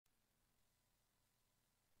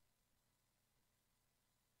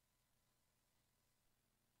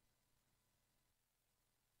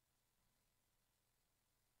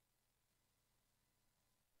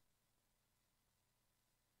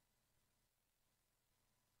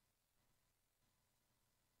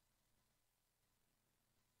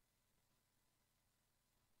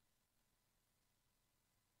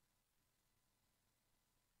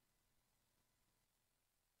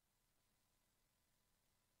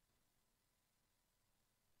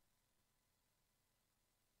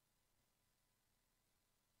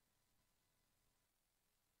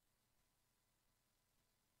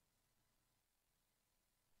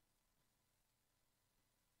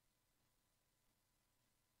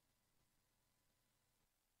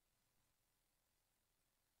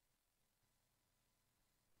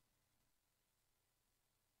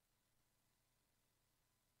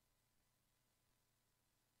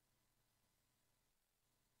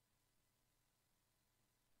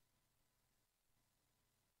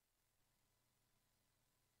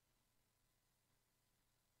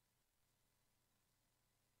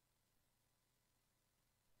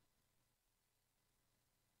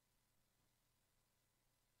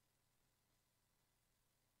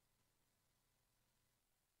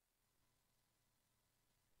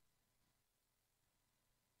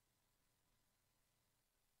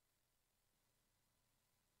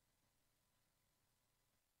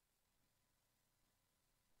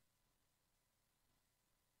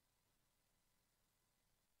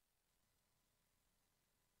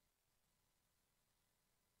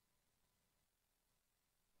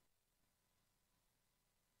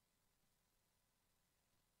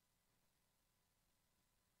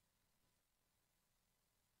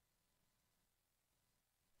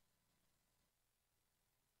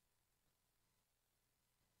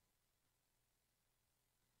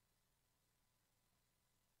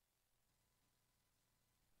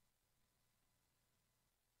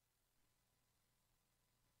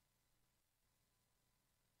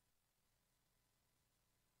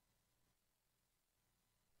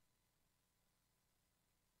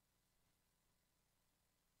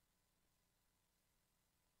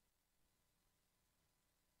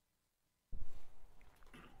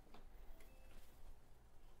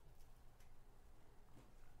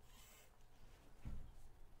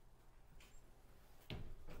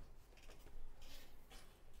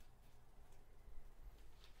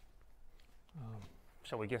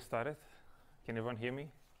Shall we get started? Can everyone hear me?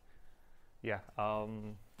 Yeah.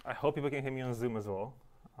 I hope people can hear me on Zoom as well.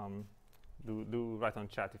 Do write on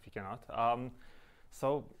chat if you cannot.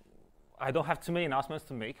 So I don't have too many announcements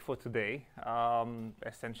to make for today.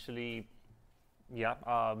 Essentially, yeah,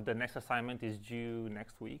 the next assignment is due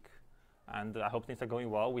next week, and I hope things are going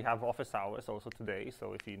well. We have office hours also today,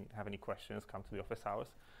 so if you have any questions, come to the office hours.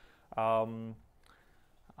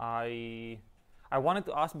 I wanted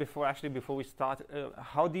to ask before we start,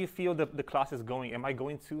 how do you feel the class is going? Am I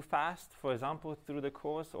going too fast, for example, through the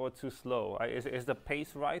course, or too slow? Is the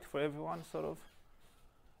pace right for everyone, sort of?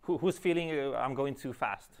 Who's feeling I'm going too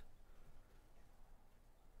fast?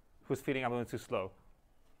 Who's feeling I'm going too slow?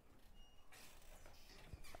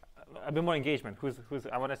 A bit more engagement.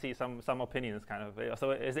 I want to see some opinions, kind of.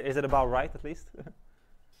 So is it about right, at least?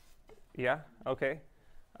 Yeah. Okay.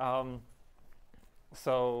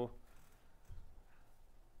 So.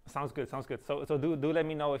 Sounds good. So do let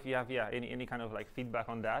me know if you have any kind of like feedback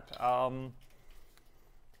on that.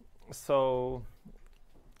 So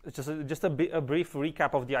just a brief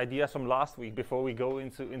recap of the ideas from last week before we go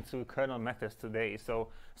into kernel methods today. So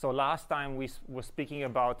last time we were speaking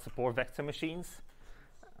about support vector machines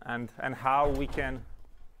and how we can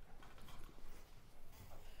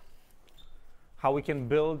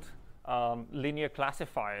build linear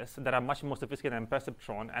classifiers that are much more sophisticated than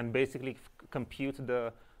Perceptron and basically compute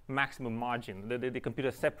the maximum margin. They compute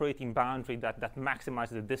a separating boundary that maximizes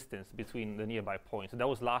the distance between the nearby points. So that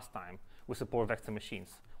was last time with support vector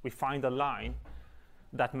machines. We find a line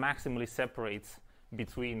that maximally separates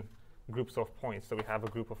between groups of points. So we have a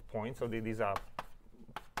group of points. So these are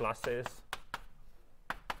pluses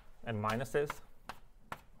and minuses.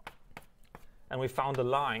 And we found a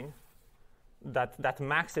line that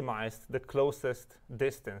maximized the closest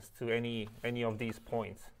distance to any of these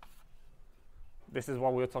points. This is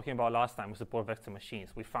what we were talking about last time with support vector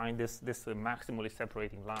machines. We find this maximally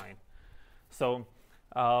separating line. So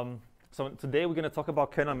today we're going to talk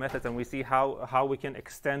about kernel methods, and we see how we can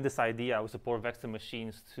extend this idea with support vector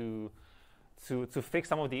machines to fix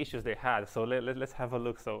some of the issues they had. So let's have a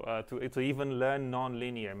look. So to even learn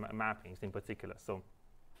nonlinear mappings in particular. So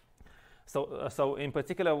in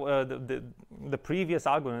particular, the previous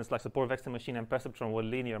algorithms like support vector machine and Perceptron were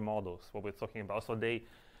linear models. What we're talking about. So they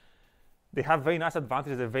have very nice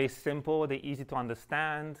advantages. They're very simple. They're easy to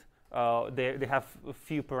understand. They have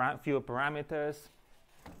fewer parameters,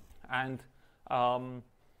 and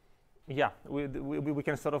yeah, we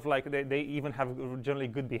can sort of like they even have generally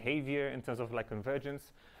good behavior in terms of like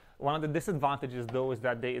convergence. One of the disadvantages though is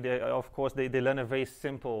that they learn a very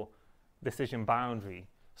simple decision boundary.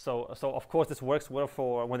 So of course this works well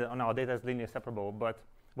for when our data is linearly separable. But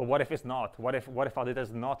what if it's not? What if our data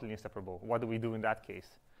is not linearly separable? What do we do in that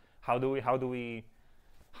case? How do we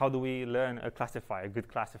learn a good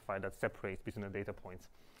classifier that separates between the data points?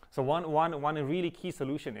 So one really key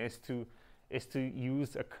solution is to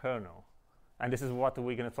use a kernel, and this is what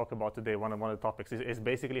we're going to talk about today. One of the topics is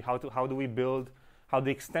basically how do we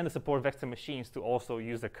extend the support vector machines to also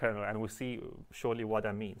use the kernel, and we'll see shortly what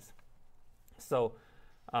that means. So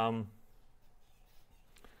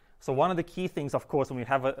one of the key things, of course, when we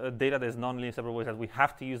have a data that is nonlinear separable is that we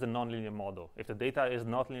have to use a nonlinear model. If the data is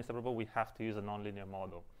not linearly separable, we have to use a nonlinear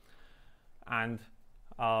model. And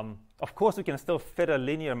of course, we can still fit a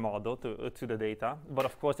linear model to the data, but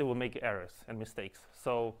of course, it will make errors and mistakes.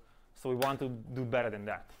 So we want to do better than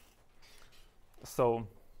that. So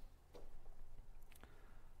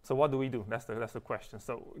what do we do? That's the question.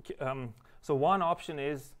 So one option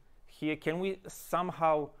is here: can we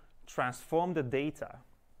somehow transform the data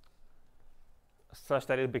such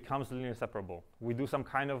that it becomes linearly separable? We do some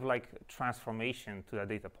kind of like transformation to that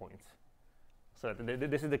data point. So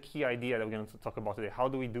this is the key idea that we're going to talk about today. How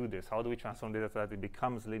do we do this? How do we transform data so that it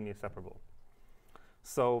becomes linearly separable?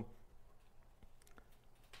 So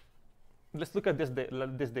let's look at this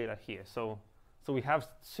data here. So we have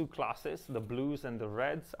two classes, the blues and the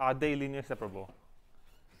reds. Are they linearly separable?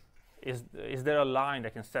 Is there a line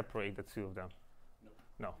that can separate the two of them?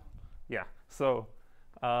 No. Yeah. So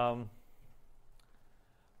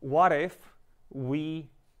what if we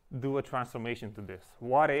do a transformation to this?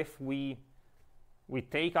 What if we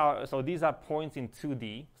take so these are points in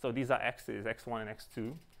 2D, so these are x's, x1 and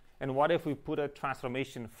x2, and what if we put a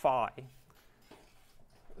transformation phi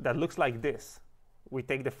that looks like this? We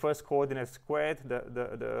take the first coordinate squared,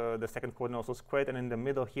 the second coordinate also squared, and in the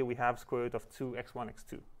middle here we have square root of 2 x1,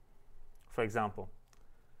 x2, for example.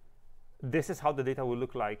 This is how the data will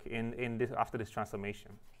look like after this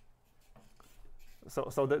transformation. So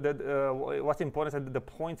what's important is that the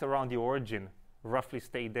points around the origin roughly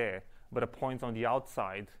stay there, but the points on the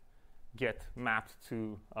outside get mapped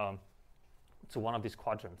to one of these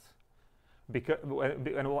quadrants. Because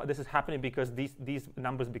this is happening because these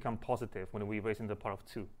numbers become positive when we raise into the power of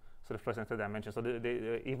 2. So the first and third dimension. So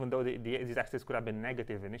even though these axes could have been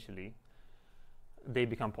negative initially, they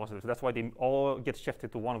become positive. So that's why they all get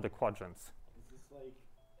shifted to one of the quadrants. Is this like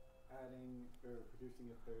adding or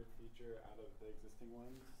producing a third feature out of the existing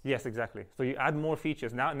ones? Yes, exactly. So you add more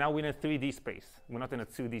features. Now we're in a 3D space. We're not in a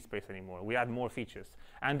 2D space anymore. We add more features.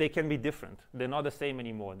 And they can be different. They're not the same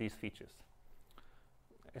anymore, these features.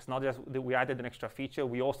 It's not just that we added an extra feature,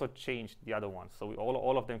 we also changed the other ones. So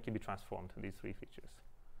all of them can be transformed, these 3 features.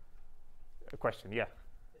 A question, yeah?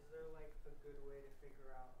 Is there like a good way to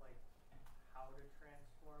figure out like how to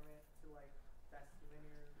transform it to like best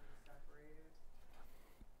linearly separated?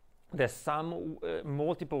 There's some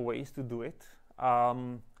multiple ways to do it.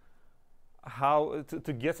 How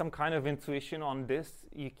to get some kind of intuition on this,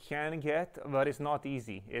 you can get, but it's not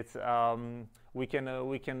easy. It's we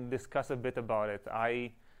can discuss a bit about it.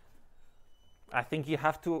 I think you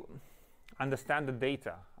have to understand the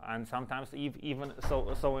data, and sometimes even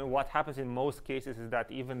so what happens in most cases is that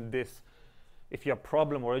even this, if your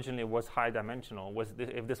problem originally was high dimensional,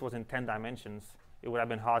 if this was in 10 dimensions, it would have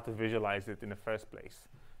been hard to visualize it in the first place,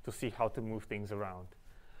 to see how to move things around.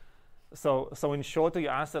 So in short, to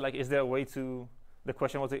your answer, like, is there a way to, the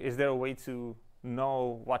question was, is there a way to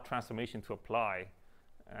know what transformation to apply?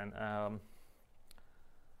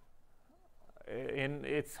 And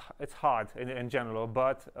it's hard in general,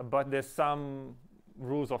 but there's some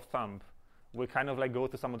rules of thumb. We kind of like go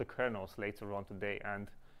to some of the kernels later on today, and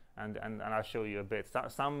I'll show you a bit.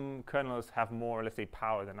 Some kernels have more, let's say,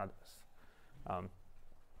 power than others,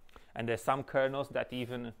 and there's some kernels that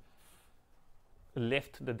even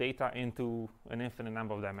lift the data into an infinite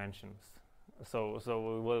number of dimensions. So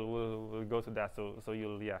we'll go to that. So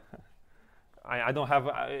you'll, yeah. I don't have,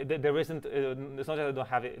 there isn't, it's not that I don't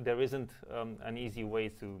have it, there isn't an easy way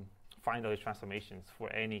to find those transformations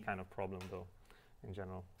for any kind of problem, though, in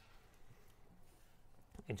general.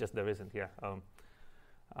 It just, there isn't, yeah.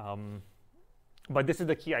 But this is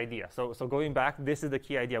the key idea. So going back, this is the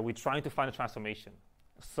key idea. We're trying to find a transformation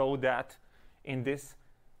so that in this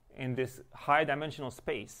high dimensional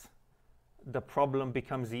space, the problem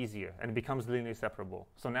becomes easier and becomes linearly separable.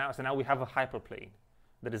 So now we have a hyperplane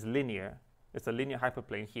that is linear. It's a linear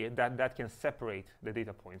hyperplane here that can separate the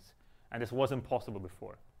data points, and this wasn't possible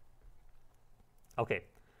before. Okay.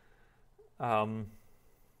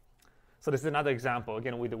 So this is another example,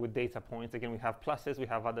 again, with data points. Again, we have pluses. We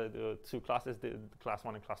have other 2 classes, the class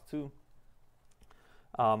 1 and class 2.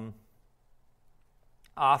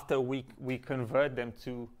 After we convert them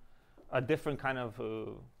to a different kind of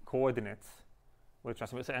coordinates, with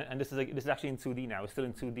transformation, and this is actually in 2D now. It's still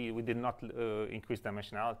in 2D. We did not increase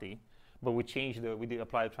dimensionality, but we did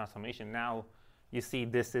apply the transformation. Now you see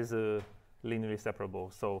this is linearly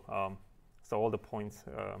separable. So all the points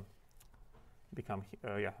become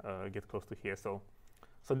get close to here. So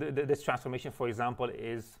this transformation, for example,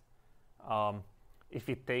 is if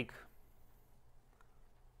you take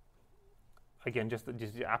again just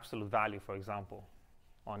the absolute value, for example,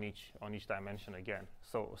 on each dimension again.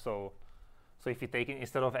 So if you take it,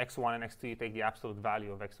 instead of x1 and x2, you take the absolute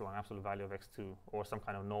value of x1, absolute value of x2, or some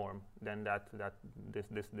kind of norm, then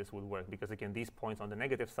this would work, because again, these points on the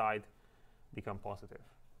negative side become positive.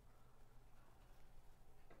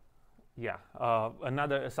 Yeah,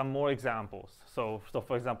 some more examples. So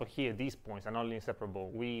for example, here, these points are not linearly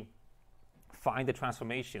separable. We find a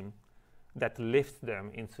transformation that lifts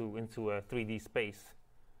them into a 3D space,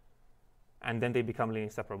 and then they become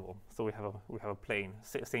linearly separable. So we have a plane.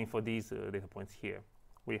 Same for these data points here.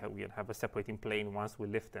 We have a separating plane once we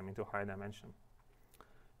lift them into a higher dimension,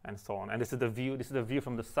 and so on. And this is the view. This is the view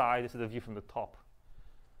from the side. This is the view from the top.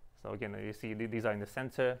 So again, you see these are in the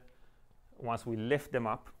center. Once we lift them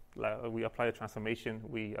up, we apply the transformation.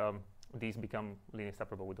 These become linearly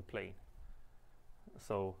separable with the plane.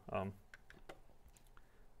 So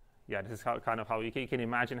yeah, this is kind of how you can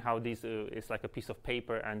imagine how these is like a piece of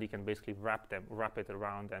paper, and you can basically wrap it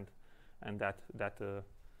around, and that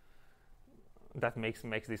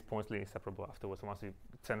makes these points linearly separable afterwards. Once you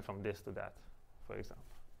turn from this to that, for example.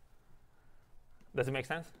 Does it make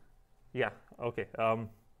sense? Yeah. Okay.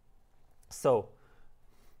 So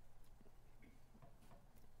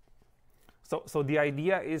the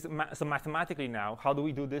idea is so mathematically now, how do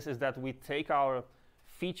we do this? Is that we take our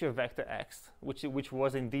feature vector x, which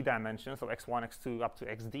was in d dimensions, so x1, x2 up to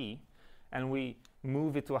xd, and we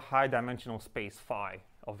move it to a high dimensional space phi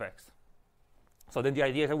of x. So then the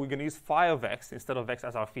idea is that we're going to use phi of x instead of x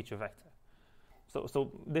as our feature vector.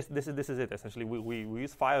 So this is it essentially. We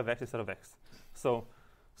use phi of x instead of x. So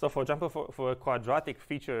So for example, for a quadratic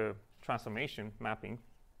feature transformation mapping,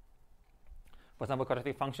 for example,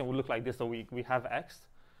 quadratic function would look like this. So we have x,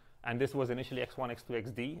 and this was initially x1, x2,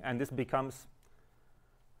 xd, and this becomes,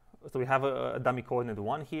 so we have a dummy coordinate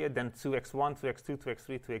 1 here, then 2x1, 2x2,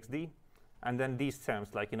 2x3, 2xd, and then these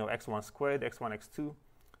terms like, x1 squared, x1, x2.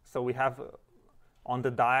 So we have on the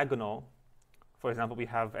diagonal, for example, we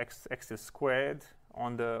have x is squared.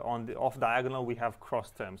 On the off diagonal, we have cross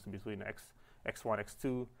terms between x1,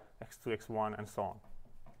 x2, x2, x1, and so on.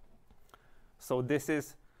 So this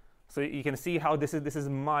is, so you can see how this is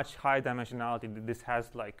much higher dimensionality. This has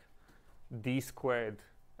like d squared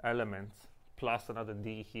elements plus another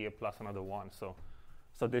d here plus another 1. So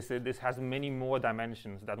this has many more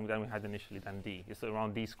dimensions than we had initially than d. It's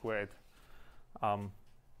around d squared.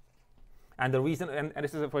 And the reason, and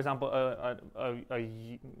this is, for example,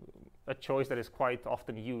 a choice that is quite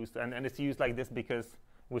often used, and it's used like this because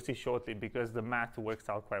we'll see shortly, because the math works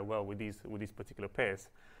out quite well with these particular pairs.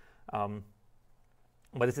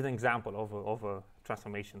 But this is an example of a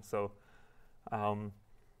transformation. So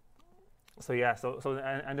yeah,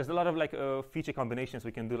 and there's a lot of like feature combinations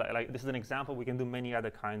we can do. Like this is an example. We can do many other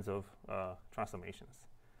kinds of transformations.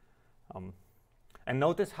 And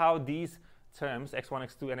notice how these terms x1,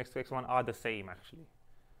 x2, and x2, x1 are the same actually.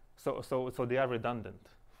 So they are redundant.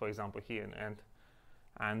 For example, here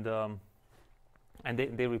and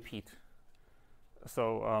they repeat.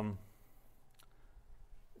 So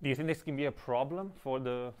do you think this can be a problem for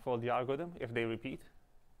the algorithm if they repeat?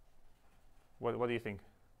 What do you think?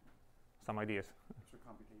 Some ideas. For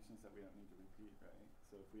computations that we don't need to repeat, right?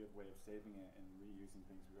 So if we have a way of saving it and reusing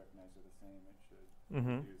things we recognize are the same, it should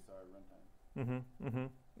reduce our runtime.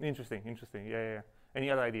 Interesting. Yeah.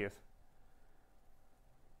 Any other ideas?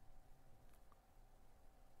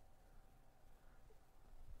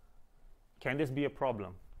 Can this be a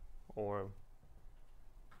problem, or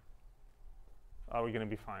are we going to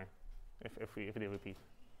be fine if they repeat?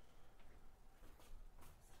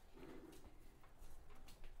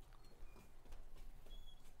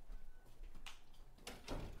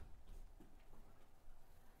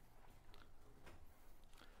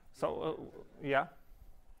 So yeah.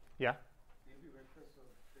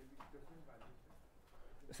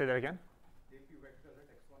 Say that again.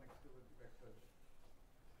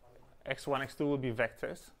 X1, X2 will be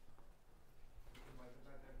vectors.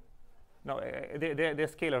 No, they're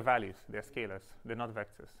scalar values. They're scalars. They're not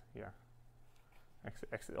vectors. Yeah.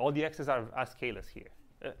 All the x's are scalars here.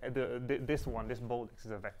 This bold x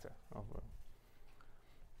is a vector.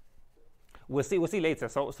 We'll see later.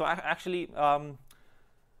 So actually,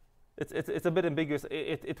 it's a bit ambiguous.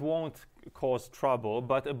 It won't cause trouble,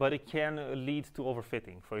 but it can lead to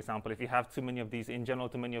overfitting. For example, if you have too many of these, in general,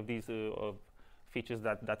 too many of these features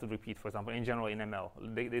that repeat, for example, in general in ML,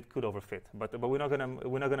 they could overfit. But we're not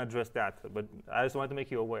gonna address that. But I just wanted to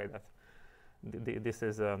make you aware that this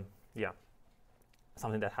is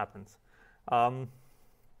something that happens. So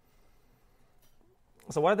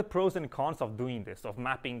what are the pros and cons of doing this, of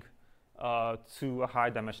mapping to a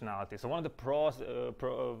high dimensionality? So one of the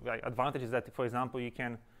advantages is that, for example, you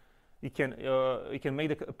can make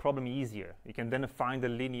the problem easier. You can then find a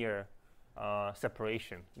linear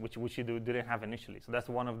separation, which you didn't have initially. So that's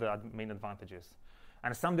one of the main advantages.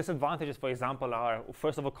 And some disadvantages, for example, are,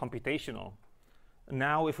 first of all, computational.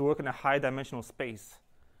 Now, if we work in a high-dimensional space,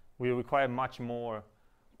 we require much more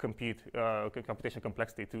computational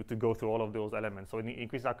complexity to go through all of those elements. So it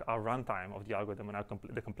increases our runtime of the algorithm and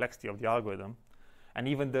the complexity of the algorithm. And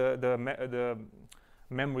even the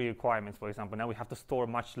memory requirements, for example. Now we have to store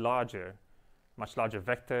much larger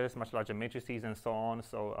vectors, much larger matrices, and so on.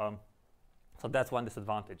 So that's one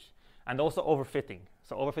disadvantage. And also overfitting.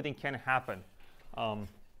 So overfitting can happen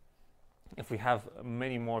if we have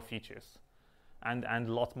many more features and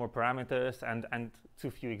lots more parameters and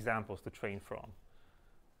too few examples to train from.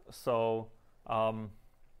 So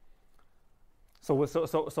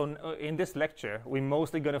in this lecture, we're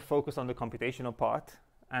mostly going to focus on the computational part,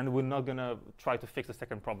 and we're not going to try to fix the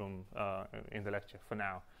second problem in the lecture for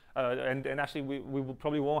now. And actually, we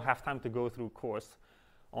probably won't have time to go through course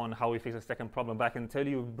on how we fix the second problem, but I can tell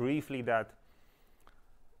you briefly that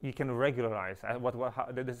you can regularize.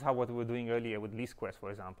 This is what we were doing earlier with least squares, for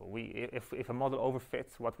example. If a model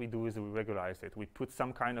overfits, what we do is we regularize it. We put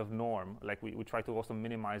some kind of norm, like we try to also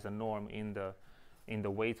minimize a norm in the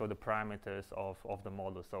weights or the parameters of the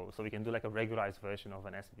model. So we can do like a regularized version of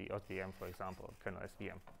an SVM, for example, kernel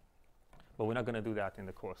SVM. But we're not going to do that in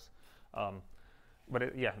the course.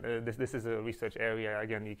 This is a research area.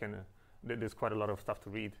 Again, you can. There's quite a lot of stuff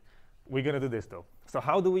to read. We're going to do this though. So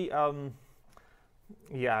how do we?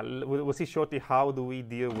 We'll see shortly how do we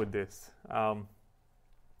deal with this.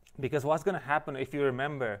 Because what's going to happen, if you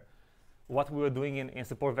remember what we were doing in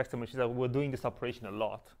support vector machines, that we're doing this operation a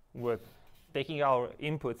lot. We're taking our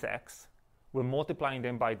inputs x, we're multiplying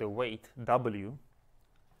them by the weight w,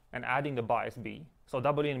 and adding the bias b. So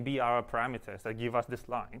w and b are our parameters that give us this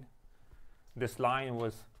line. This line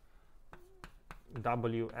was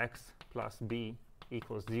wx plus b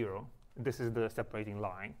equals 0. This is the separating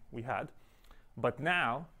line we had. But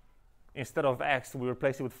now, instead of x, we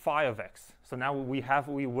replace it with phi of x. So now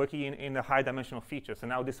we're working in a high dimensional feature. So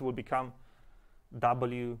now this will become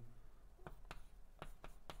w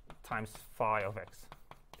times phi of x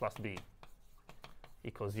plus b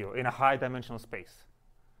equals 0 in a high dimensional space.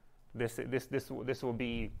 This will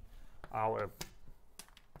be our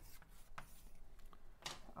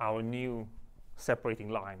new separating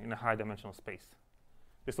line in a high dimensional space.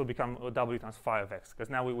 This will become w times phi of x, because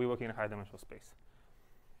now we work in a high dimensional space.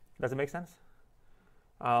 Does it make sense?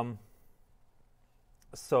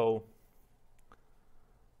 So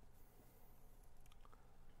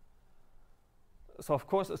of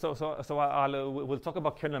course, we'll talk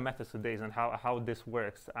about kernel methods today and how this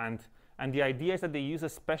works. And the idea is that they use a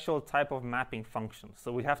special type of mapping function.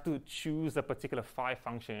 So we have to choose a particular phi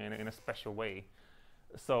function in a special way.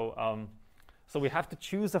 So we have to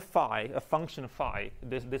choose a function phi,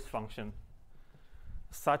 this function,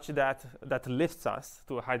 such that lifts us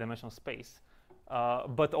to a high dimensional space,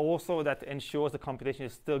 but also that ensures the computation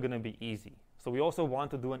is still going to be easy. So we also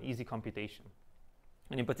want to do an easy computation.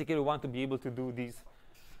 And in particular, we want to be able to do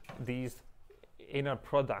these inner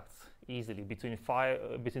products easily between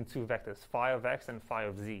two vectors, phi of x and phi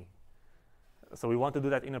of z. So we want to do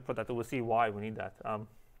that inner product. We'll see why we need that.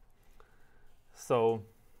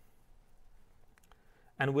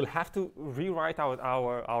 And we'll have to rewrite out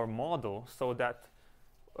our model so that,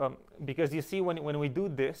 because you see, when we do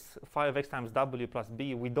this, phi of x times w plus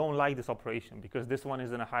b, we don't like this operation because this one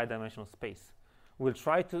is in a high dimensional space. We'll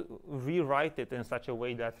try to rewrite it in such a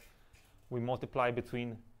way that we multiply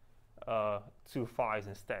between two phi's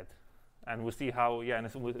instead. And we'll see how, and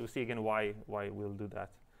we'll see again why we'll do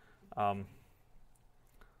that.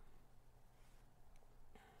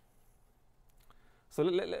 So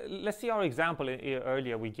let's see our example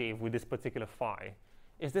earlier we gave with this particular phi.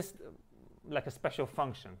 Is this like a special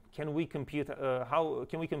function? Can we compute how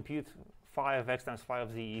can we compute phi of x times phi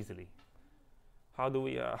of z easily? How do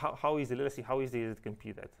we how easily? Let's see how easy is it to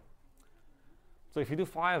compute it. So if you do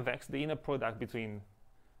phi of x, the inner product between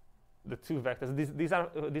the two vectors, these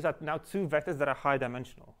are now two vectors that are high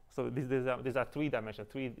dimensional. So these are three dimensional,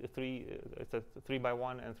 it's a 3 by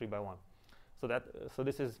 1 and 3 by 1. So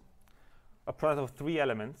this is a product of three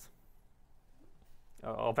elements,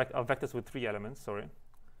 of vectors with three elements. Sorry.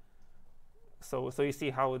 So you see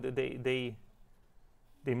how they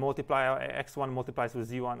multiply. X1 multiplies with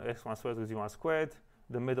z1, x1 squared with z1 squared.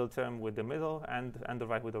 The middle term with the middle, and the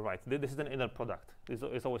right with the right. This is an inner product.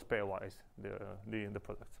 It's always pairwise, the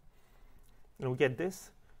product. And we get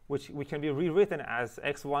this, which can be rewritten as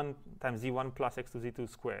x1 times z1 plus x2 z2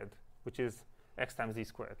 squared, which is x times z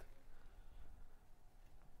squared.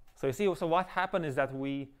 So you see, so what happened is that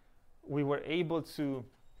we were able to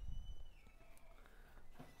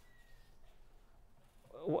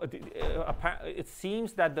it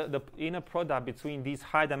seems that the inner product between these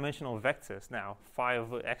high dimensional vectors now, phi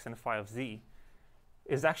of x and phi of z,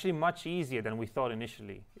 is actually much easier than we thought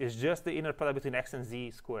initially. It's just the inner product between x and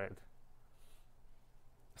z squared.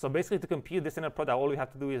 So basically, to compute this inner product, all we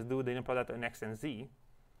have to do is do the inner product in x and z,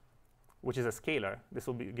 which is a scalar. This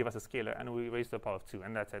will give us a scalar, and we raise to the power of 2,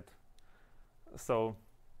 and that's it. So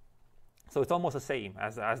it's almost the same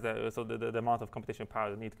as the amount of computational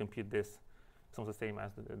power that need to compute this. It's almost the same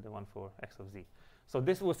as the one for x of z. So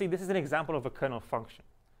we'll see, this is an example of a kernel function.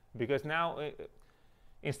 Because now,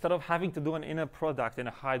 instead of having to do an inner product in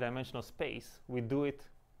a high dimensional space, we do it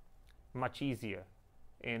much easier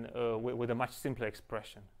with a much simpler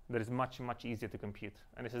expression that is much, much easier to compute.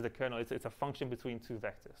 And this is the kernel. It's a function between two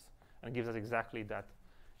vectors. And it gives us exactly that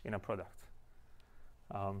inner product.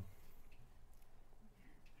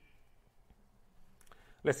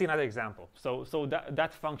 Let's see another example. So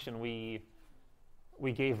that function we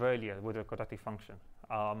gave earlier with the quadratic function.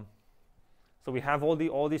 So we have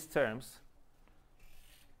all these terms,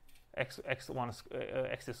 x1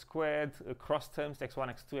 x squared, cross terms, x1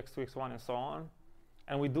 x2 x2 x1 and so on,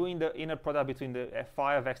 and we're doing the inner product between the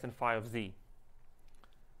phi of x and phi of z.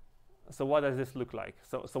 So what does this look like?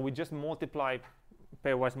 So we just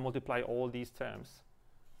pairwise multiply all these terms,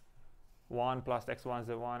 1 plus x1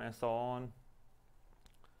 z1 and so on,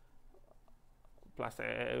 plus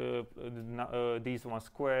these one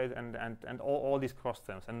squared and all these cross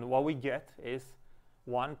terms. And what we get is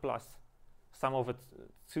 1 plus sum over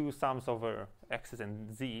two sums over x's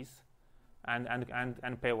and z's, and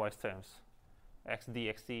pairwise terms,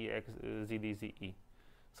 xd, xc, zd, ze.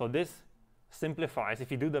 So this simplifies,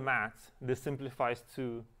 if you do the math, this simplifies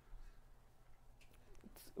to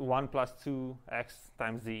 1 plus 2x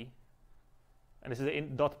times z, and this is a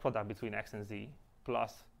dot product between x and z,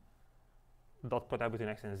 plus dot product between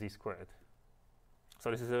x and z squared. So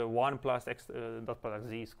this is a 1 plus x dot product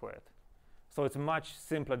z squared. So it's much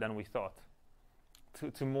simpler than we thought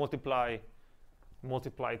to multiply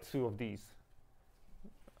two of these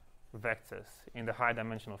vectors in the high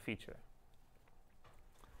dimensional feature.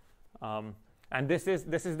 And this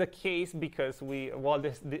is the case because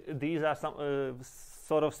these are some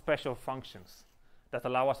sort of special functions that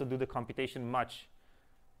allow us to do the computation much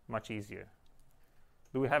easier.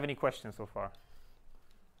 Do we have any questions so far?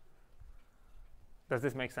 Does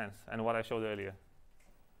this make sense? And what I showed earlier?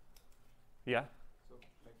 Yeah? So,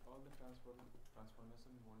 like all the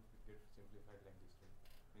transformation won't get simplified like this, right?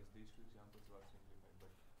 Means these two examples are simplified,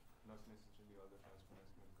 but not necessarily all the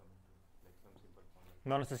transformations will come into like some simple form.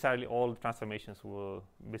 Not necessarily all transformations will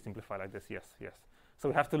be simplified like this. Yes, yes. So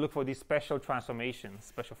we have to look for these special transformations,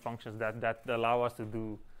 special functions that allow us to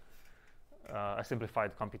do a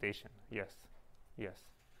simplified computation. Yes, yes.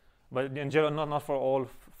 But in general, not for all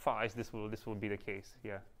phi's this will be the case.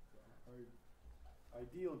 Yeah. Our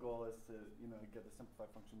ideal goal is to get the simplified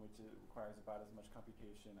function, which requires about as much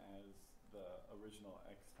computation as the original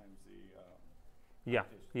x times z.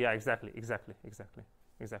 Yeah. Exactly.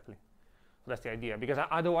 So that's the idea. Because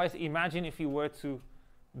otherwise, imagine if you were to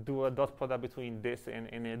do a dot product between this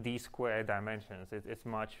in a d squared dimensions. It's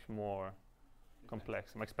much more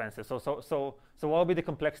complex, more expensive. So what will be the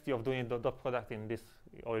complexity of doing the dot product in this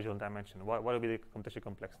original dimension? What will be the computational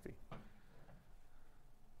complexity?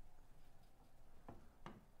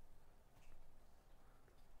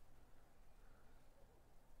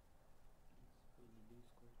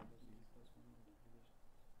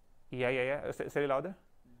 Yeah. Say it louder.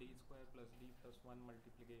 D square plus d plus 1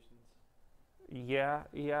 multiplications. Yeah.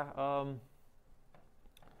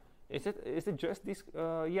 Is it just this?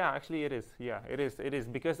 Yeah, actually it is. Yeah, it is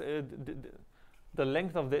because the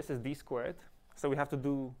length of this is d squared, so we have to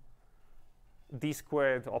do d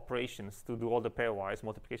squared operations to do all the pairwise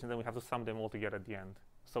multiplications. Then we have to sum them all together at the end.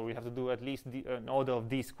 So we have to do at least an order of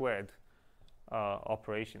d squared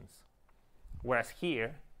operations. Whereas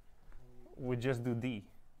here we just do d.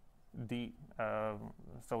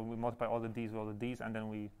 So we multiply all the d's with all the d's, and then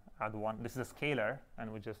we add one. This is a scalar,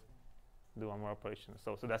 and we just do one more operation.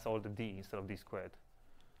 So that's all the d instead of d squared.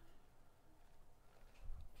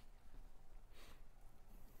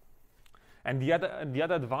 And the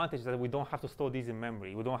other advantage is that we don't have to store these in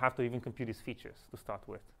memory. We don't have to even compute these features to start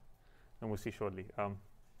with, and we'll see shortly. So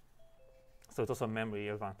it's also a memory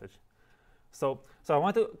advantage. So I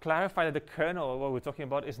want to clarify that the kernel, what we're talking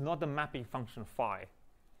about, is not the mapping function phi.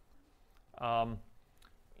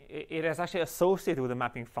 It is actually associated with the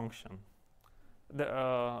mapping function,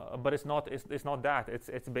 but it's not that.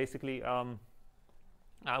 It's basically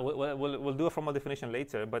we'll do a formal definition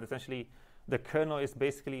later. But essentially, the kernel is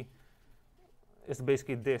basically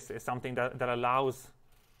this. It's something that allows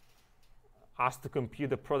us to compute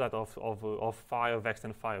the product of phi of x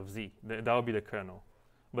and phi of z. That will be the kernel,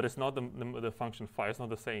 but it's not the function phi. It's not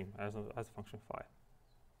the same as the function phi.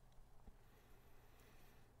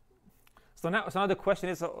 So now the question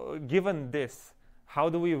is, given this, how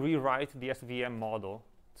do we rewrite the SVM model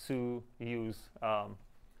to use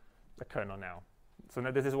the kernel now? So now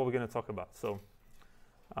this is what we're going to talk about. So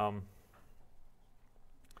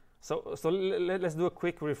let's do a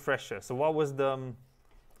quick refresher. So what was the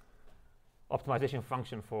optimization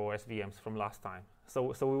function for SVMs from last time?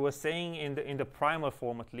 So we were saying in the primal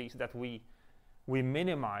form at least that we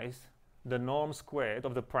minimize the norm squared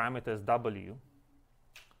of the parameters w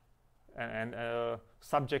and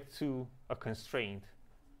subject to a constraint,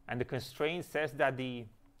 and the constraint says that the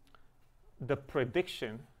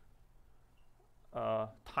prediction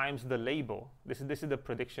times the label. This is the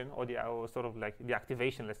prediction, or sort of like the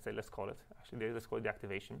activation. Let's call it. Actually, let's call it the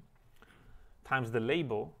activation times the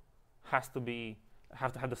label have to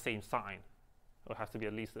have the same sign, or has to be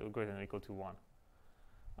at least greater than or equal to 1.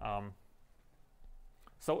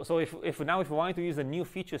 So if we wanted to use a new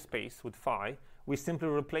feature space with phi, we simply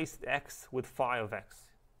replace x with phi of x.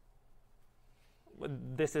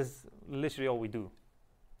 This is literally all we do.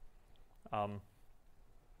 But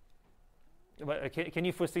can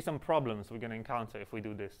you foresee some problems we're going to encounter if we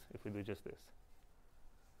do this, if we do just this?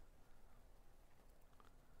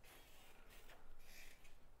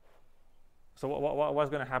 So what's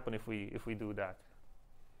going to happen if we do that?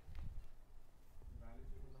 Value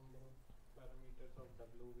number of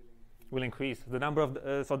will increase. The number of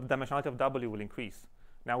so the dimensionality of W will increase.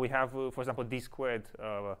 Now we have, for example, D squared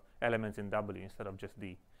elements in W instead of just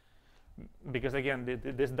D. Because again,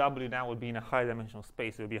 this W now will be in a high dimensional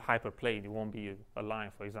space. It will be a hyperplane. It won't be a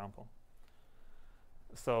line, for example.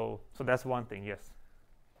 So that's one thing, yes.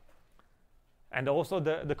 And also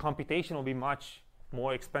the computation will be much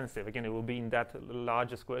more expensive. Again, it will be in that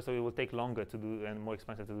larger square, so it will take longer to do and more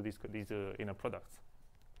expensive to do these inner products.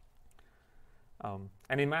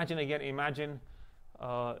 And imagine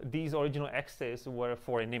these original x's were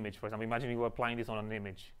for an image. For example, imagine you were applying this on an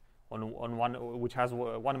image, on one which has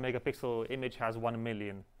 1 megapixel image has 1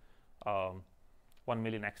 million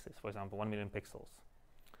x's, for example, 1 million pixels.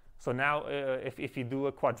 So now, if you do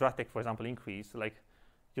a quadratic, for example, increase, like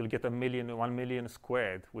you'll get 1 million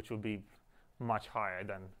squared, which will be much higher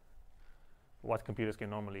than what computers can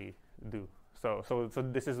normally do. So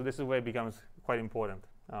this is where it becomes quite important.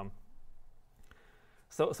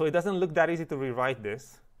 So it doesn't look that easy to rewrite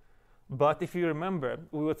this, but if you remember,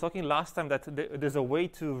 we were talking last time that there's a way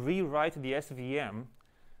to rewrite the SVM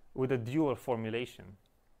with a dual formulation.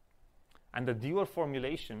 And the dual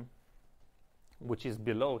formulation, which is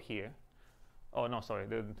below here, oh no, sorry,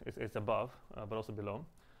 it's above, but also below.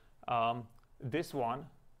 This one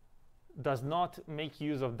does not make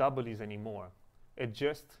use of W's anymore. It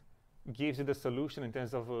just gives you the solution in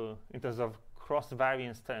terms of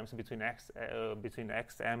cross-variance terms between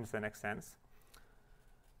xm's and xn's.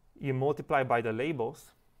 You multiply by the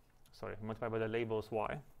labels. Sorry, multiply by the labels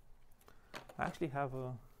y. I actually have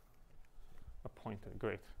a pointer.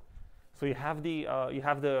 Great. So you have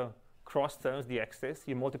the cross terms, the x's.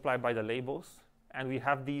 You multiply by the labels, and we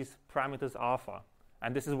have these parameters alpha,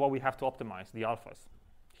 and this is what we have to optimize, the alphas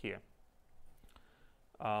here.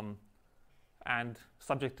 And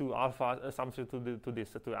subject to alpha, subject to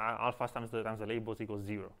this, to alpha times the labels equals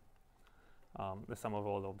 0. The sum of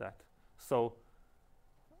all of that. So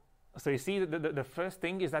you see, the first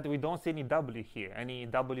thing is that we don't see any W here, any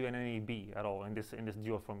W and any B at all in this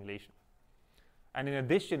dual formulation. And in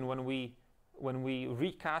addition, when we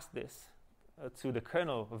recast this to the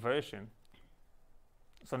kernel version,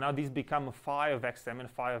 so now these become phi of xm and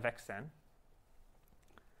phi of xn.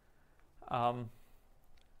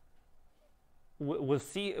 We'll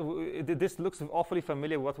see. This looks awfully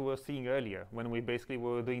familiar with what we were seeing earlier when we basically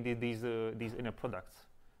were doing these inner products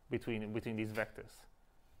between these vectors,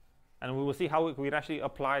 and we will see how we actually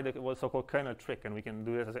apply the so-called kernel trick, and we can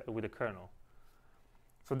do this with the kernel.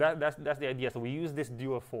 So that's the idea. So we use this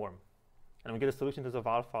dual form, and we get a solution to the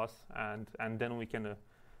alphas, and then we can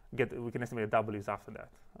estimate the W's after that.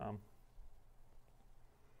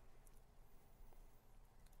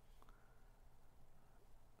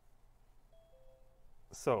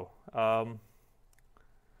 So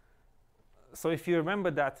if you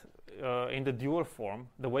remember that in the dual form,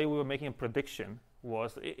 the way we were making a prediction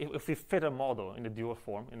was if we fit a model in the dual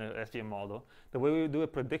form, in an SVM model, the way we do a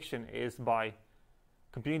prediction is by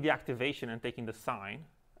computing the activation and taking the sign,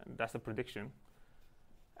 and that's the prediction.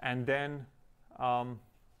 And then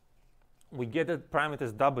we get the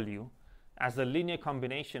parameters W as a linear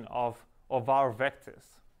combination of our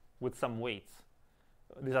vectors with some weights.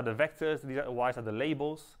 These are the vectors, these are y's are the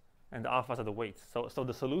labels, and the alphas are the weights. So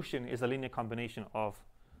the solution is a linear combination of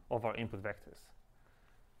our input vectors.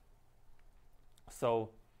 So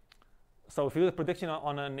if you do the prediction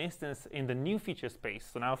on an instance in the new feature space,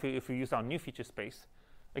 so now if we use our new feature space,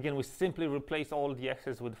 again we simply replace all the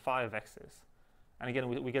x's with phi of x's, and again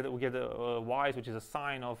we get y's, which is a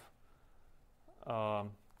sign of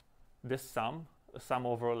this sum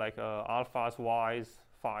over like alphas, y's,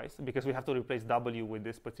 phi's, because we have to replace W with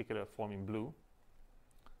this particular form in blue.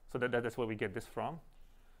 So that's where we get this from.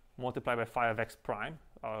 Multiply by phi of x prime.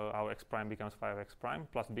 Our x prime becomes phi of x prime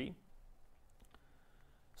plus b.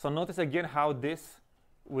 So notice again how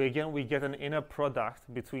we get an inner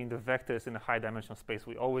product between the vectors in a high dimensional space.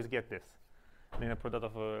 We always get this, an inner product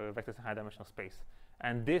of vectors in high dimensional space.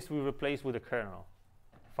 And this we replace with a kernel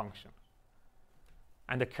function.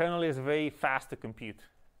 And the kernel is very fast to compute.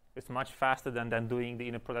 It's much faster than doing the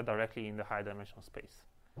inner product directly in the high dimensional space.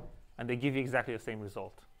 And they give you exactly the same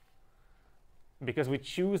result. Because we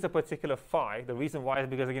choose a particular phi, the reason why is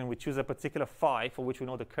because, again, we choose a particular phi for which we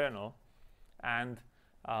know the kernel, and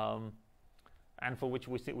for which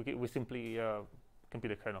we simply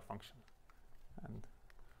compute a kernel function. And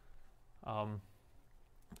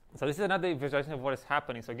so this is another visualization of what is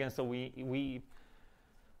happening. So again,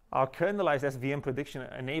 our kernelized SVM prediction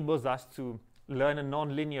enables us to learn a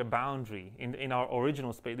nonlinear boundary in our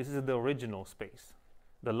original space. This is the original space,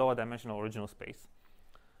 the lower dimensional original space.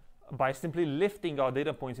 By simply lifting our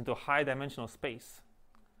data points into a high dimensional space,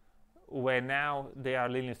 where now they are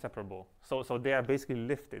linearly separable. So they are basically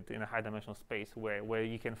lifted in a high-dimensional space where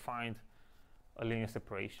you can find a linear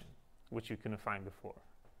separation, which you couldn't find before.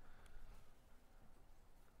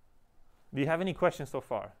 Do you have any questions so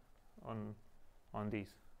far on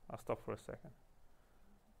these? I'll stop for a second.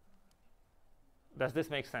 Does this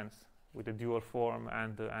make sense with the dual form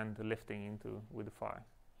and the lifting into with the phi?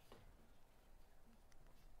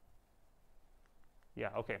 Yeah.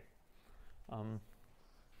 Okay.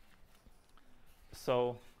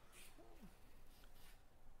 So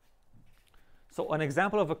an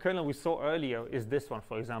example of a kernel we saw earlier is this one,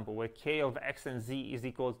 for example, where k of x and z is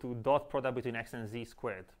equal to dot product between x and z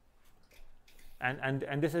squared.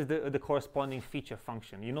 And this is the corresponding feature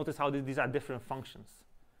function. You notice how these are different functions.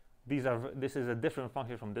 This is a different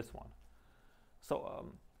function from this one.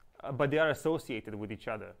 So, but they are associated with each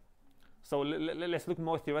other. So let's look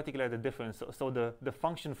more theoretically at the difference. So the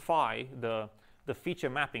function phi, the feature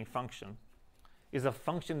mapping function, is a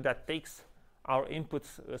function that takes our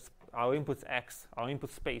inputs x, our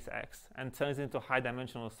input space x, and turns into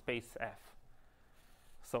high-dimensional space f.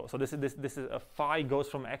 So this is a phi goes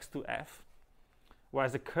from x to f,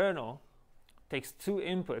 whereas the kernel takes two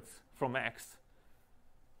inputs from x,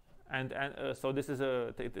 and so this is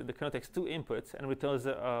the kernel takes two inputs and returns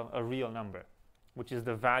a real number, which is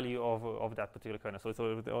the value of that particular kernel. So it's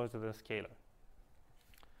always a scalar.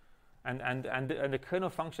 And the kernel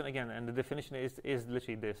function again, and the definition is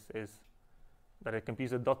literally this: is that it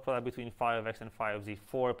computes a dot product between phi of x and phi of z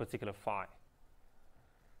for a particular phi.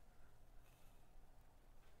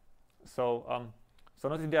 So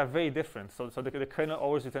notice they are very different. So the kernel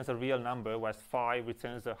always returns a real number, whereas phi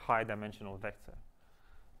returns a high-dimensional vector.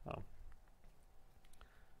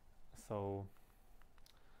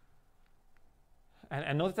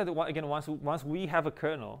 And notice that again, once we have a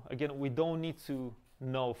kernel, again we don't need to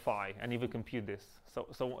know phi and even compute this.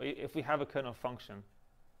 So if we have a kernel function,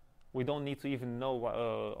 we don't need to even know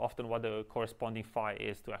often what the corresponding phi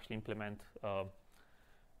is to actually implement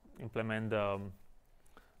the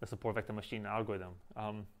support vector machine algorithm.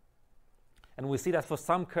 And we see that for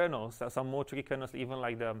some kernels, some more tricky kernels, even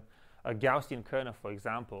like the Gaussian kernel, for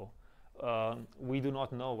example, we do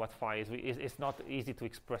not know what phi is. It's not easy to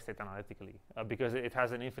express it analytically because it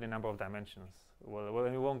has an infinite number of dimensions. Well,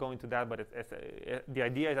 we won't go into that, but the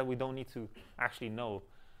idea is that we don't need to actually know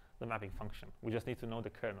the mapping function. We just need to know the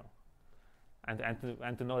kernel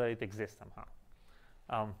and to know that it exists somehow.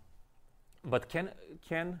 But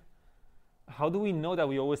how do we know that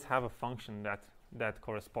we always have a function that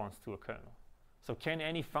corresponds to a kernel? So can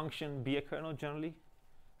any function be a kernel generally?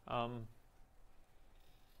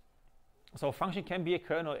 So a function can be a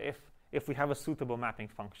kernel if we have a suitable mapping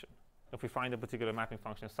function. If we find a particular mapping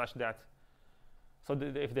function such that,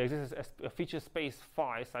 if there exists a feature space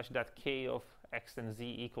phi such that k of x and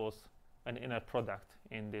z equals an inner product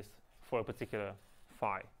in this for a particular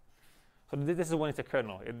phi. So this is when it's a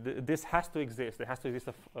kernel. This has to exist. There has to exist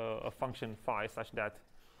a function phi such that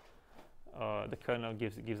the kernel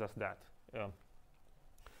gives us that.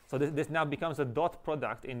 So this now becomes a dot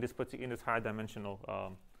product in this higher dimensional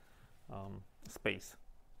space.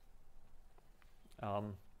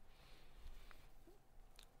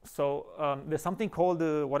 There's something called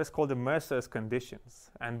what is called the Mercer's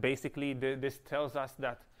conditions, and basically this tells us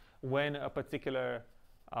that when a particular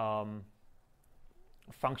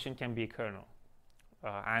function can be a kernel,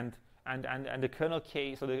 and the kernel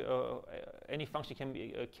k, so any function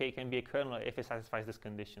k can be a kernel if it satisfies this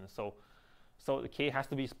condition. So the k has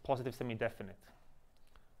to be positive semi-definite,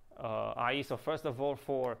 i.e., so first of all,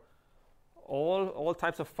 for all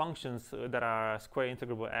types of functions that are square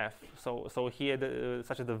integrable f. So here,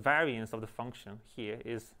 such as the variance of the function here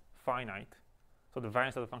is finite. So the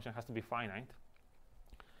variance of the function has to be finite.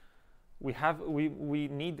 We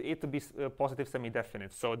need it to be positive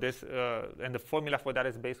semi-definite. So this and the formula for that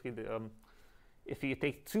is basically if you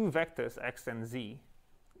take two vectors x and z,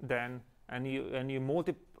 then and you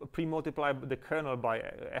pre-multiply the kernel by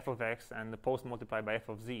f of x and the post-multiply by f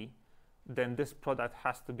of z, then this product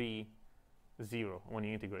has to be 0 when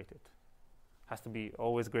you integrate it. Has to be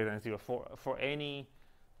always greater than 0 for any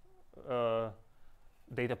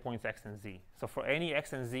data points x and z. So for any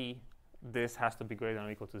x and z, this has to be greater than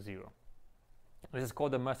or equal to 0. This is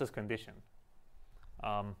called the Mercer's condition.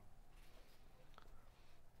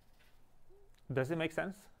 Does it make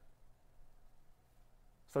sense?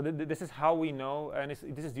 So this is how we know, and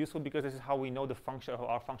this is useful because this is how we know the function,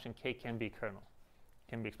 our function k can be a kernel,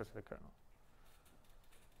 can be expressed as a kernel.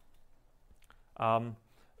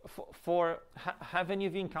 Have any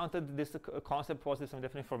of you encountered this concept positive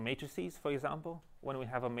semi-definite for matrices, for example, when we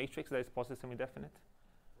have a matrix that is positive semi-definite?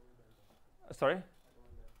 Sorry?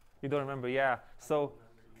 You don't remember? Yeah. So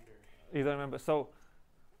you don't remember. So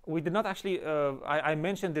we did not actually. I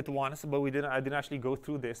mentioned it once, but I didn't actually go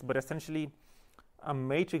through this. But essentially, a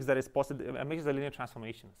matrix that is positive. A matrix is a linear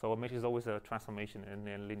transformation. So a matrix is always a transformation in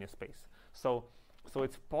a linear space. So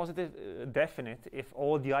it's positive definite if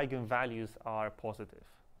all the eigenvalues are positive.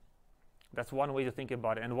 That's one way to think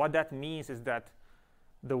about it. And what that means is that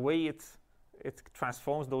the way it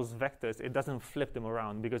transforms those vectors, it doesn't flip them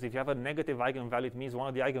around. Because if you have a negative eigenvalue, it means one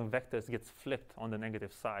of the eigenvectors gets flipped on the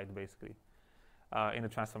negative side, basically, in the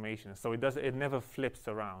transformation. So it never flips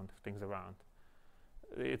things around.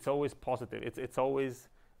 It's always positive.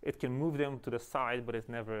 It can move them to the side, but it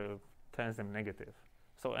never turns them negative.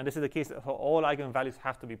 So, and this is the case for all eigenvalues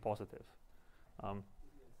have to be positive. So what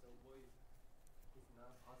is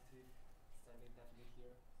not positive semi-definite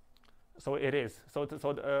here? So it is. So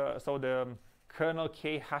the kernel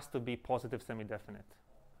K has to be positive semi-definite.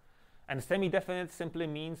 And semi-definite simply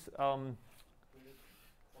means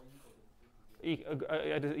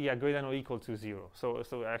greater than or equal to 0. So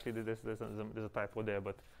actually there's a typo there,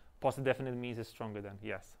 but positive definite means it's stronger than,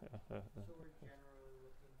 yes. So we're generally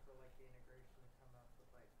looking for like the integration to come up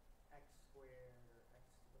with like x squared or x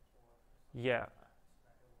to the 4th or something. Yeah.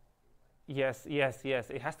 Yes.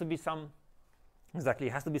 It has to be exactly.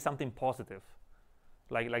 It has to be something positive,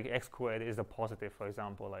 like x squared is a positive, for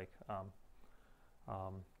example, like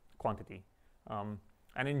quantity.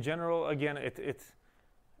 And in general, again, it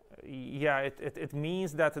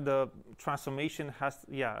means that the transformation has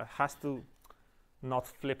to not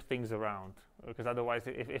flip things around, because otherwise,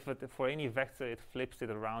 if for any vector it flips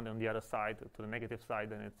it around on the other side to the negative side,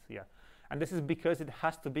 then it's And this is because it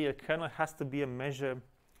has to be a kernel has to be a measure.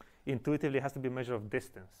 Intuitively, it has to be a measure of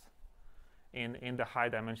distance in the high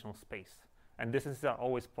dimensional space, and this is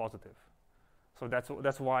always positive. So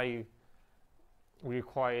that's why we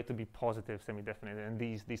require it to be positive semi-definite, and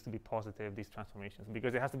these to be positive, these transformations,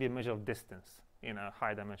 because it has to be a measure of distance in the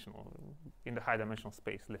high dimensional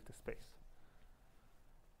space, lifted space.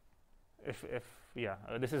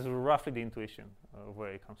 This is roughly the intuition of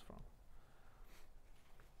where it comes from.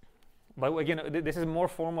 But again, this is more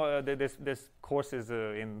formal. This course is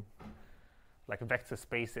in like vector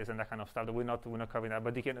spaces and that kind of stuff. That we're not covering that,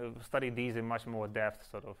 but you can study these in much more depth,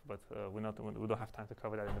 sort of. But we don't have time to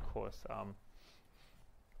cover that in the course.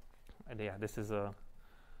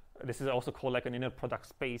 This is also called like an inner product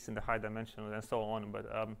space in the high dimensional and so on. But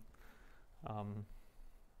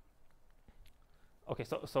okay,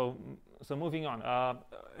 so moving on.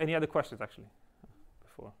 Any other questions actually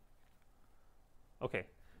before? Okay.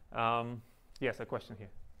 Yes, a question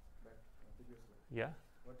here. Yeah.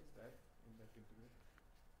 What is that in that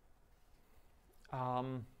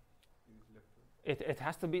integral? It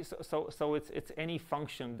has to be so it's any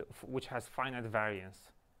function which has finite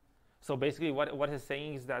variance. So basically, what it's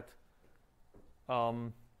saying is that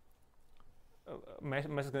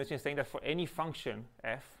Regression is saying that for any function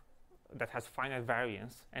f that has finite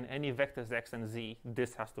variance and any vectors x and z,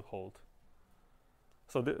 this has to hold.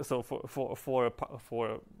 So for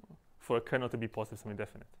a kernel to be positive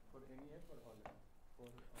semi-definite. For any f or all f?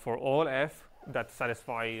 For all f that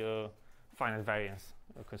satisfy finite variance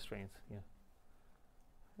constraints, yeah.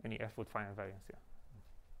 Any f with finite variance, yeah.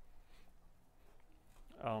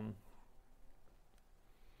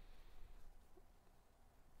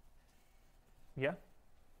 Yeah.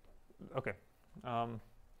 Okay.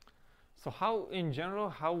 So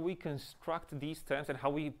how we construct these terms and how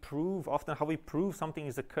we prove something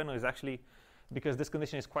is a kernel is actually, because this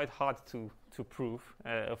condition is quite hard to prove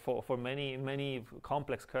for many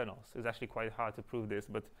complex kernels. It's actually quite hard to prove this,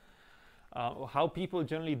 but how people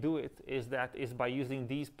generally do it is by using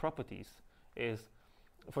these properties.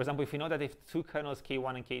 For example, if you know that if two kernels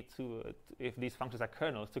k1 and k2, if these functions are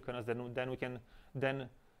kernels, two kernels, then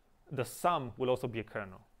the sum will also be a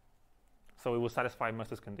kernel. So it will satisfy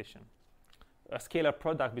Mercer's condition. A scalar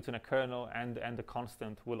product between a kernel and the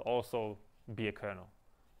constant will also be a kernel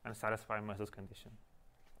and satisfy Mercer's condition.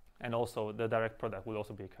 And also the direct product will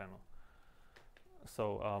also be a kernel.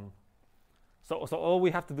 So all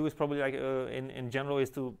we have to do is probably like in general is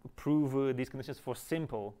to prove these conditions for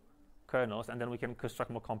simple kernels, and then we can construct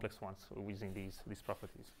more complex ones using these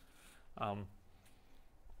properties.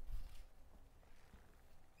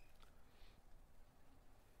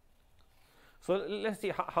 So let's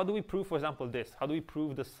see, how do we prove, for example, this? How do we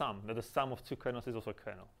prove the sum, that the sum of two kernels is also a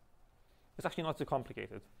kernel? It's actually not too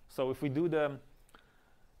complicated. So if we do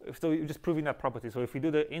we're just proving that property. So if we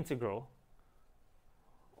do the integral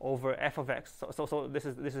over f of x, so this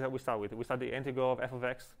is how we start with. We start the integral of f of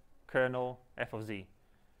x, kernel f of z,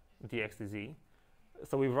 dx dz.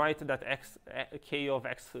 So we write that k of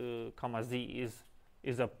x, comma z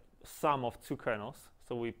is a sum of two kernels.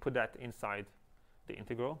 So we put that inside the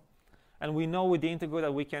integral. And we know with the integral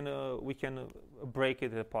that we can break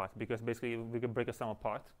it apart, because basically we can break a sum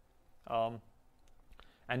apart.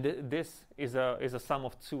 And this is a sum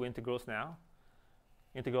of two integrals now.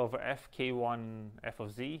 Integral over f, k1 f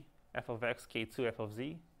of z, f of x, k2 f of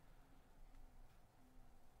z.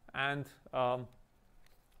 And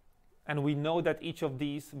we know that each of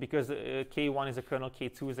these, because k1 is a kernel,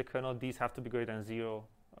 k2 is a kernel, these have to be greater than 0,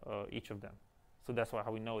 each of them. So that's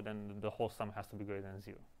how we know then the whole sum has to be greater than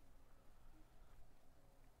 0.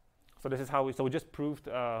 So this is how we just proved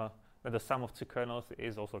that the sum of two kernels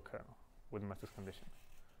is also a kernel with Master's condition.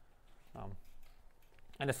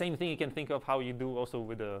 And the same thing you can think of how you do also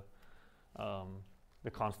with the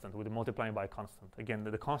constant, with the multiplying by constant. Again,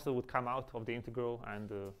 the constant would come out of the integral, and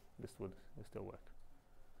this would still work.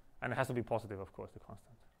 And it has to be positive, of course, the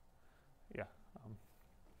constant. Yeah.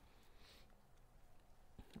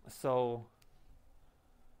 So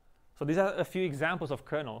these are a few examples of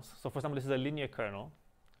kernels. So for example, this is a linear kernel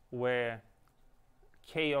where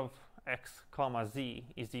k of x comma z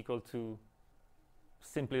is equal to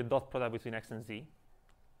simply the dot product between x and z.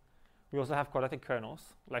 We also have quadratic kernels,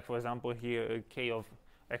 like for example here k of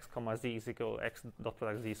x comma z is equal to x dot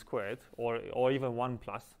product z squared, or even 1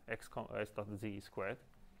 plus x dot z squared.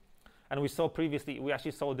 And we saw previously, we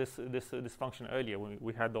actually saw this function earlier when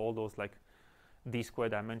we had all those like d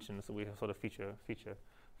squared dimensions. So we have sort of feature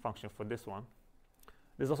function for this one.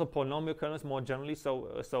 There's also polynomial kernels more generally.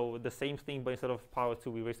 So the same thing, but instead of power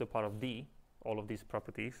 2, we raise to the power of d, all of these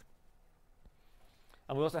properties.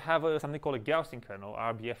 And we also have something called a Gaussian kernel,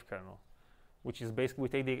 RBF kernel, which is basically we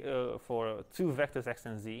take for two vectors x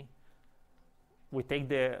and z, we take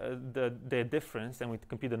their difference and we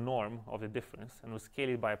compute the norm of the difference, and we scale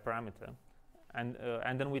it by a parameter,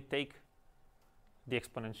 and then we take the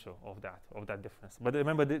exponential of that difference. But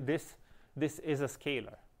remember, this is a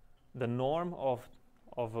scalar. The norm of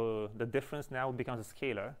the difference now becomes a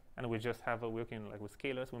scalar, and we just have working like with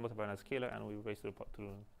scalars. We multiply by a scalar, and we raise to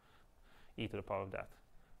e to the power of that.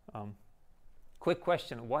 Quick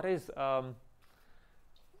question: what is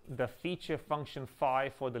the feature function phi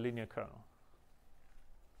for the linear kernel?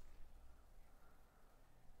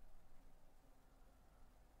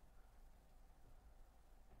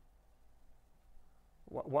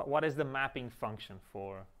 What is the mapping function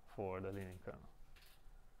for the linear kernel?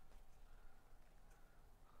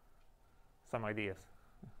 Some ideas.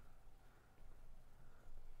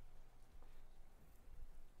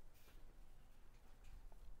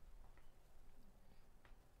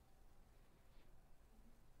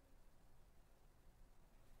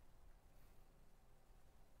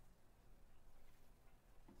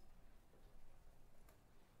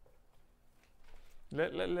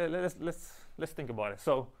 Let's think about it.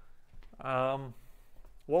 So,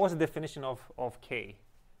 what was the definition of k?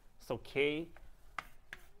 So k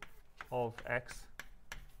of x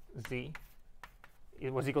z,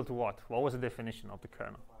 it was equal to what? What was the definition of the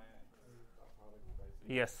kernel?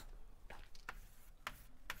 Yes.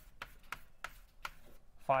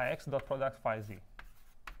 Phi x dot product phi z.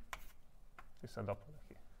 This is a dot product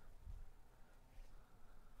here.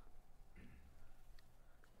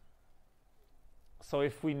 So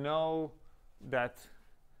if we know that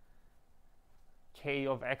k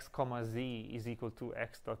of x comma z is equal to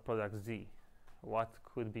x dot product z, what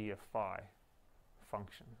could be a phi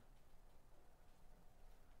function?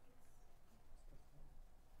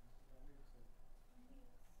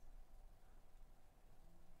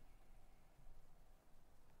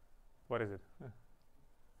 What is it?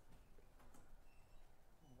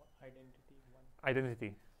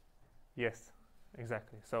 Identity. Yes,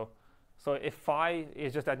 exactly. So if phi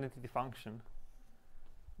is just identity function,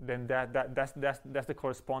 then that's the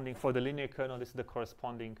corresponding, for the linear kernel, this is the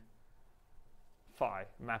corresponding phi,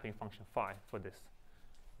 mapping function phi for this.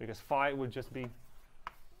 Because phi would just be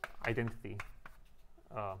identity.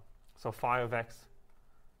 So phi of x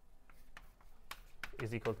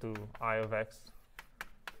is equal to I of x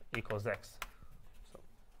equals x. So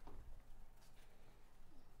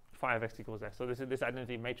phi of x equals x. So this is this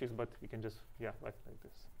identity matrix, but we can just, write like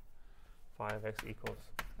this. Phi of x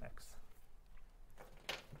equals x.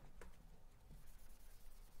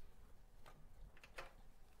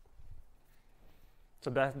 So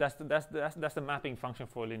that's the mapping function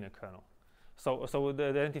for a linear kernel. So the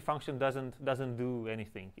identity function doesn't do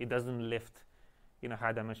anything. It doesn't lift in a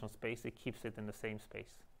high dimensional space. It keeps it in the same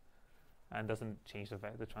space, and doesn't change the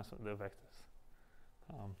vectors.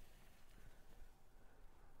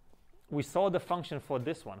 We saw the function for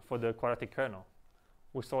this one, for the quadratic kernel.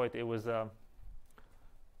 We saw it. It was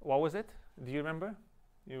what was it? Do you remember?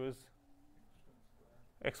 It was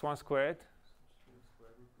x1 squared.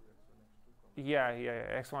 Square root 2x1 x2 comma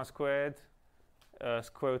Yeah, x1 squared,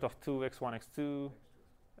 square root of 2 x1 x2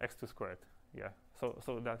 x2 squared. Yeah.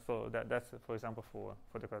 So that's for example for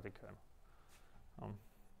the quadratic kernel.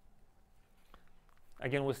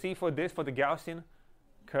 Again, we'll see for the Gaussian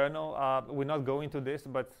kernel. We're not going to this,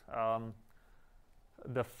 but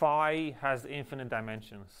the phi has infinite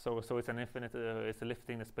dimensions. So it's an infinite. It's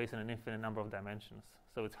lifting the space in an infinite number of dimensions.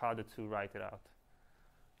 So it's harder to write it out.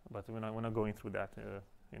 But we're not going through that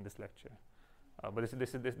in this lecture. But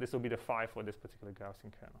this will be the phi for this particular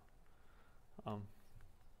Gaussian kernel.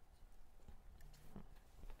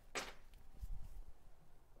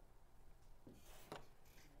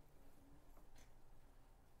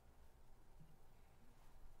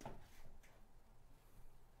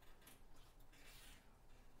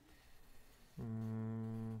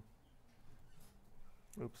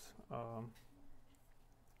 Oops.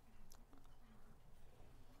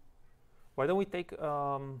 Why don't we take?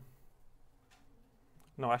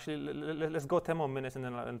 No, actually, let's go 10 more minutes and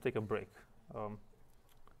then I'll take a break.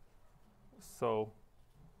 So,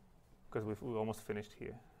 because we've almost finished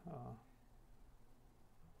here.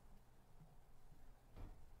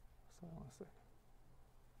 So one sec.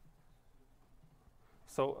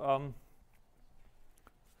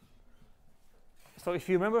 So if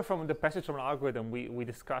you remember from the Perceptron algorithm we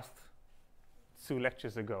discussed 2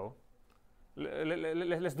 lectures ago,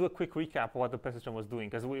 let's do a quick recap of what the Perceptron was doing,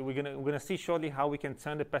 because we're gonna see shortly how we can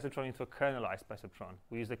turn the Perceptron into a kernelized Perceptron.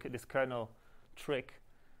 We use this kernel trick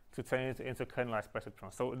to turn it into a kernelized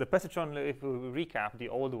Perceptron. So the Perceptron, if we recap the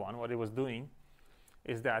old one, what it was doing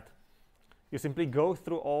is that you simply go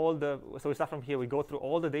through all the, so we start from here, we go through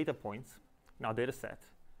all the data points in our data set.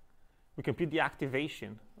 We compute the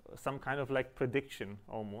activation, some kind of like prediction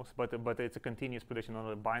almost, but it's a continuous prediction,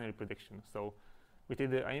 not a binary prediction. So we take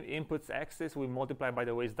the inputs x's, we multiply by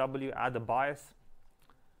the weights w, add the bias,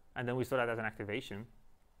 and then we store that as an activation. And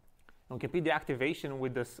we compute the activation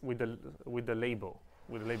with the label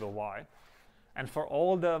y. And for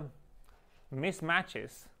all the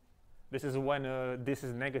mismatches, this is when this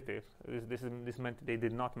is negative. This meant they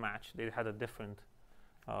did not match. They had a different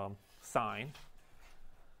sign.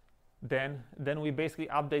 Then we basically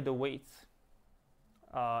update the weights,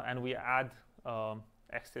 and we add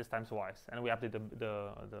x's times y's, and we update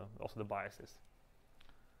also the biases.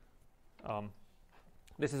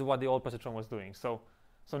 This is what the old Perceptron was doing. So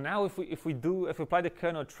now if we apply the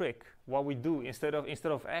kernel trick, what we do instead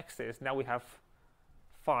of x's, now we have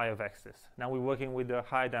phi of x's. Now we're working with the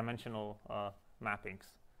high dimensional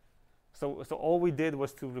mappings. So all we did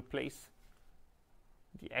was to replace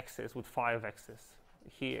the x's with phi of x's.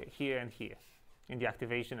 Here, and here, in the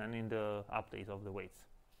activation and in the update of the weights.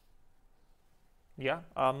 Yeah.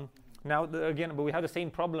 Now again, but we have the same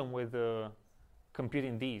problem with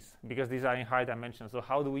computing these, because these are in high dimensions. So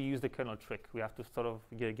how do we use the kernel trick? We have to sort of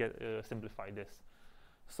simplify this.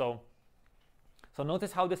 So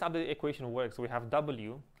notice how this update equation works. We have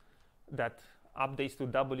w that updates to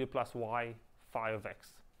w plus y phi of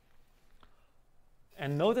x.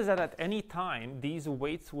 And notice that at any time, these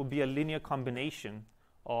weights will be a linear combination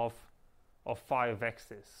of phi of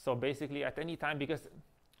x's. So basically, at any time, because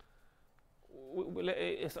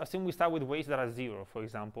assume we start with weights that are 0, for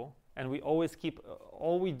example, and we always keep,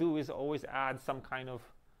 all we do is always add some kind of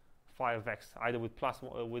phi of x, either with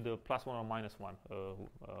a plus 1 or minus 1.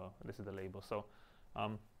 This is the label. So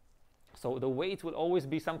so the weights will always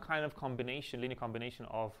be some kind of combination, linear combination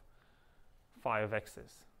of phi of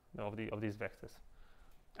x's, of these vectors.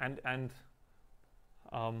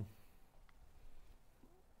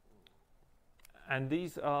 And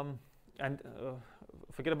these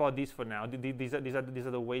forget about these for now. These are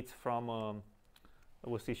the weights from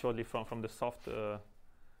we'll see shortly from the soft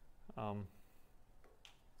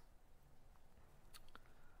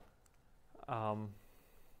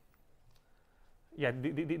yeah,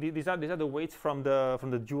 these are the weights from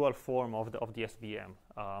the dual form of the SBM.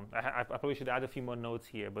 I probably should add a few more notes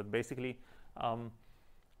here, but basically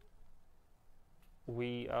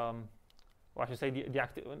we well, I should say the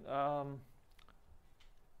active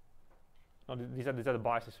no, these are the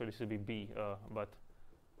biases, so this should be B. But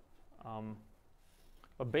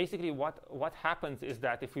basically, what happens is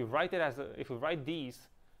that if we write these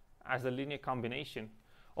as a linear combination.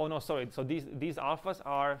 Oh no, sorry. So these alphas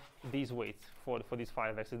are these weights for these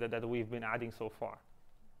 5 x's that we've been adding so far.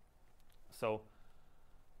 So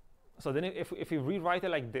then if we rewrite it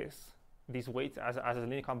like this, these weights as a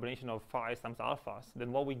linear combination of phi's times alphas,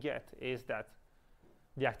 then what we get is that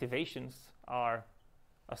the activations are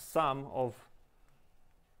a sum of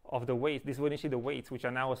of the weights. These were initially the weights, which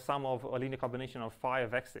are now a sum of a linear combination of phi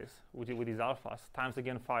of x's with these alphas times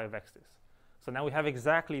again phi of x's. So now we have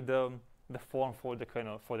exactly the form for the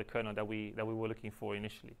kernel that we were looking for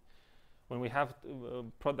initially. When we have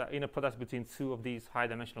inner products between two of these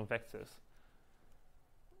high-dimensional vectors,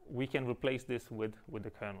 we can replace this with the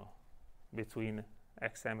kernel between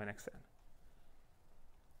xm and xn.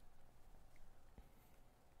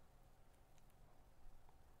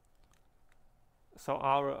 So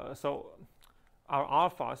our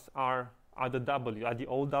alphas are the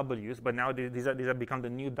old w's, but now these have become the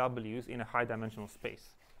new w's in a high-dimensional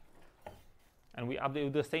space. And we do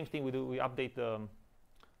the same thing. We update the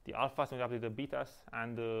alphas and we update the betas,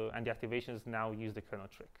 and the activations now use the kernel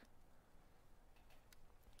trick.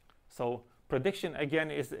 So prediction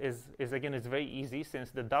again is very easy,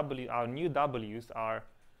 since our new w's are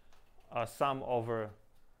a sum over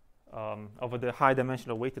the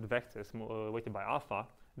high-dimensional weighted vectors weighted by alpha.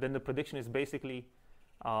 Then the prediction is basically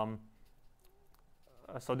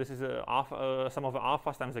so this is a sum of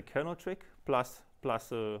alphas times the kernel trick plus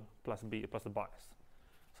the bias.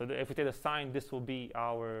 So if we take the sign, this will be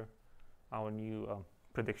our new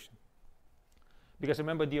prediction. Because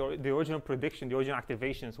remember, the original prediction, the original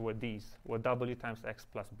activations were w times x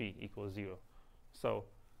plus b equals 0. So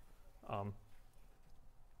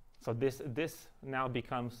so this now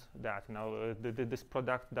becomes that. Now this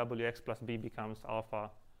product wx plus b becomes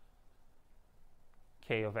alpha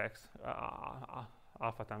k of x,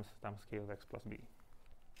 alpha times k of x plus b.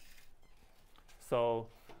 So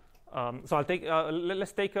I'll take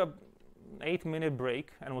let's take a 8-minute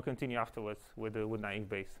break, and we'll continue afterwards with naive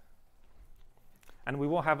Bayes. And we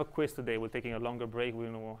won't have a quiz today. We're taking a longer break. We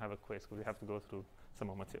won't have a quiz because we have to go through some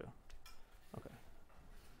more material. Okay.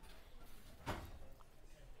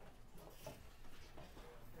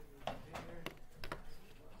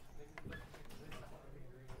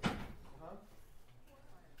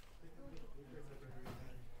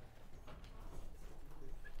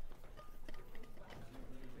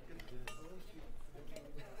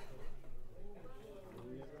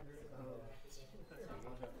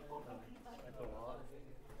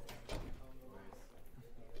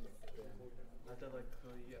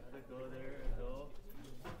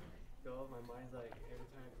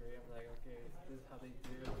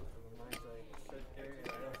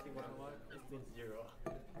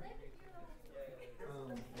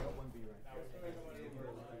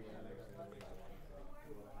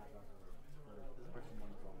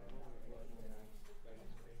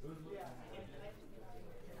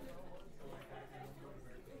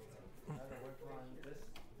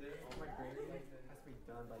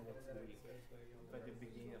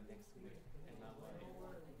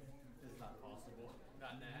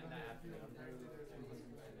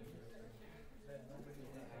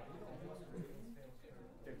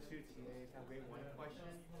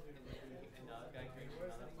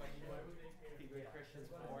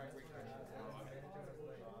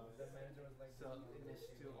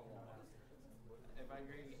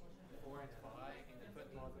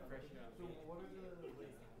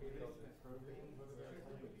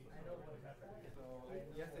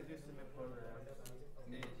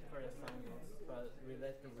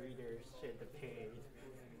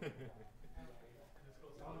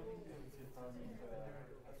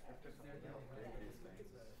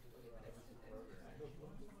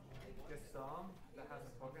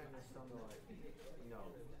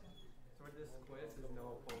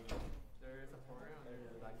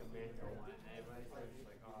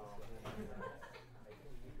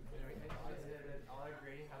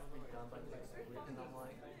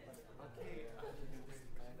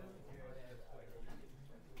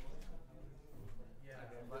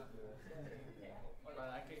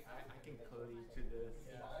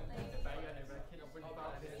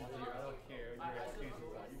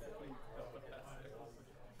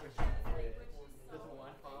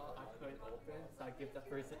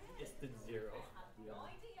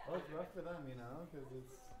 For them, you know, because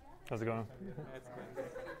it's. How's it going? That's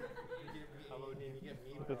good. How about you get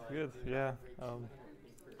me? That's good. Yeah. So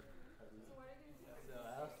I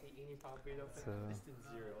don't see any probability of distance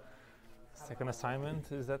 0. Second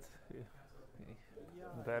assignment, is that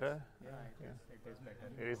better? Yeah, it is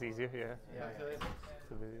better. It is easier. Yeah. Yeah.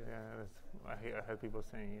 I heard people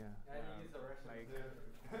saying Like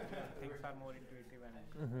things are more intuitive and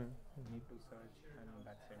need to search, and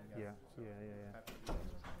that's it. Yeah. That's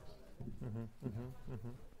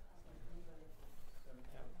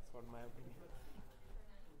what my opinion.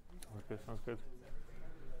 Okay, sounds good.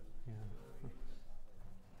 Yeah.